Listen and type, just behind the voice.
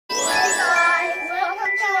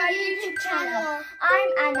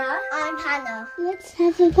I'm Hannah. Let's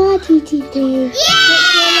have a party today. Yeah!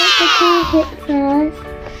 Let's roll out the carpet first.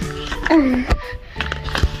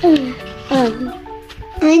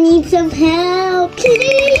 I need some help.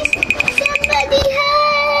 Please, somebody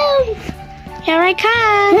help. Here I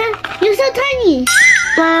come. You're so tiny.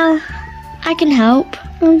 Well, I can help.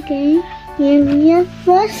 Okay, here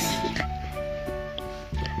first.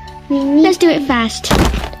 Let's do it fast.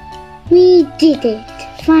 We did it,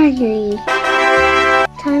 finally.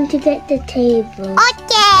 Time to get the table. Okay.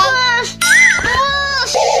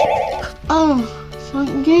 Oh,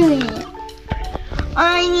 don't do it.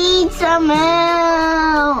 I need some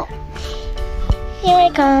help. Here I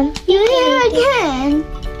come. You're here again.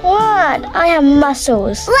 What? I have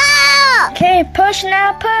muscles. Wow! Okay, push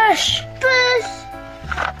now, push. Push,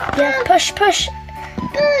 Yeah, push, push.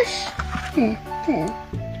 push. There.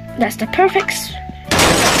 That's the perfect.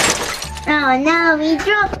 Oh, now we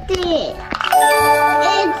dropped it.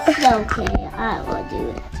 It's okay. I will do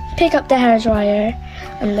it. Pick up the hair dryer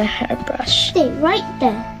and the hairbrush. Stay right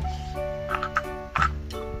there.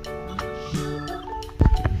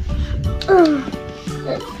 Oh,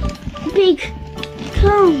 big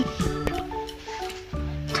comb.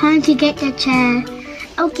 Time to get the chair.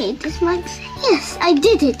 Okay, this marks. Yes, I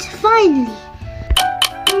did it. Finally.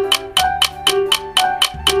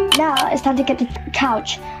 Now it's time to get the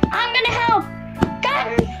couch. I'm gonna help.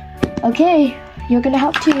 Come. Okay, you're gonna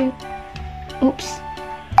help too. Oops.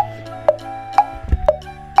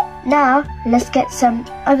 Now let's get some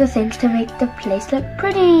other things to make the place look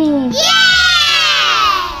pretty. Yeah!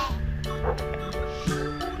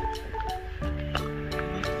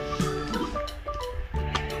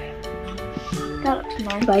 That looks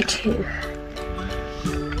 9 by 2.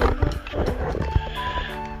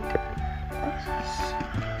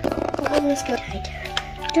 Let's go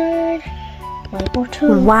tighter. My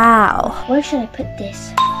bottle. Wow. Where should I put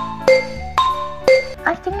this?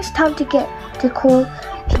 I think it's time to call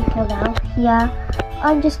people now. Yeah,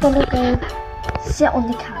 I'm just gonna go sit on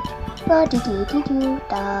the couch. La dee dee dee doo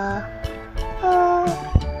da.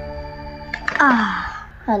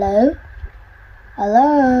 Hello.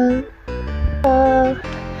 Hello.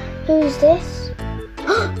 Who's this?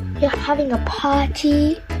 You're having a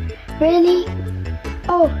party? Really?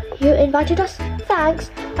 Oh, you invited us? Thanks.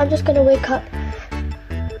 I'm just gonna wake up.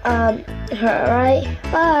 Alright.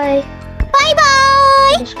 Bye.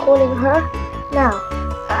 Bye-bye! I'm just calling her now.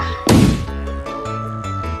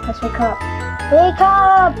 Let's wake up. Wake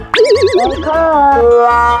up! Wake up!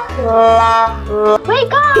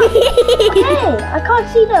 Wake up! Hey, I can't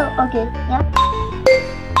see though. Okay, yeah.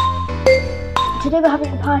 Today we're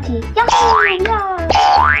having a party. Yeah!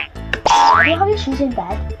 Do you have your shoes in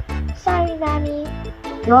bed? Sorry, Mammy.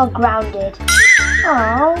 You're grounded.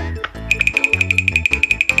 Aww.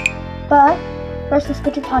 But first let's go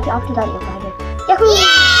to the party. After that you're grounded. Yahoo!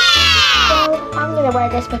 Yeah! So I'm gonna wear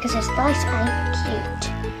this because it's nice and cute.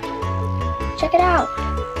 Check it out.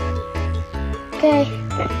 Okay.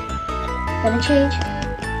 Gonna change.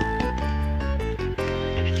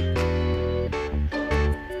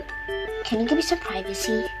 Can you give me some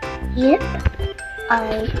privacy? Yep.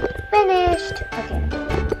 I finished. Okay.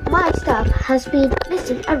 My stuff has been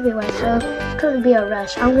missing everywhere, so it's gonna be a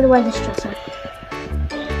rush. I'm gonna wear this dress on.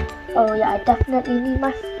 Oh yeah, I definitely need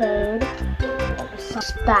my phone.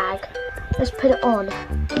 This bag. Let's put it on.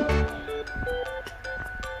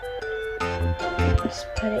 Let's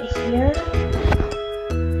put it here. So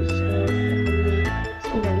it's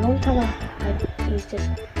been a long time I've used this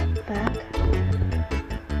bag.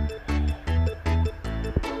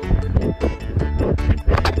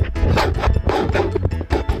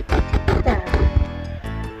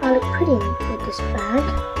 I look pretty with this bag.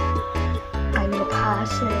 I'm in a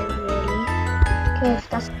person, really. Okay,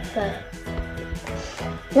 that's good.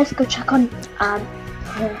 Let's go check on her.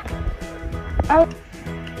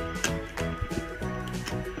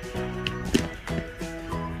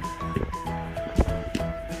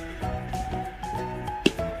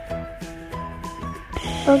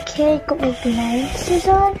 Okay, got my glasses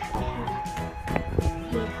on.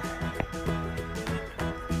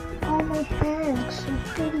 My hair looks so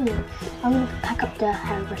pretty. I'm gonna pack up the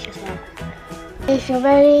hairbrushes now. If you're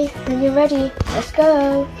ready, when you're ready, let's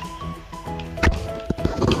go.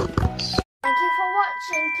 Thank you for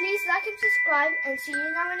watching. Please like and subscribe and see you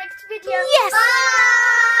in our next video. Yes! Bye!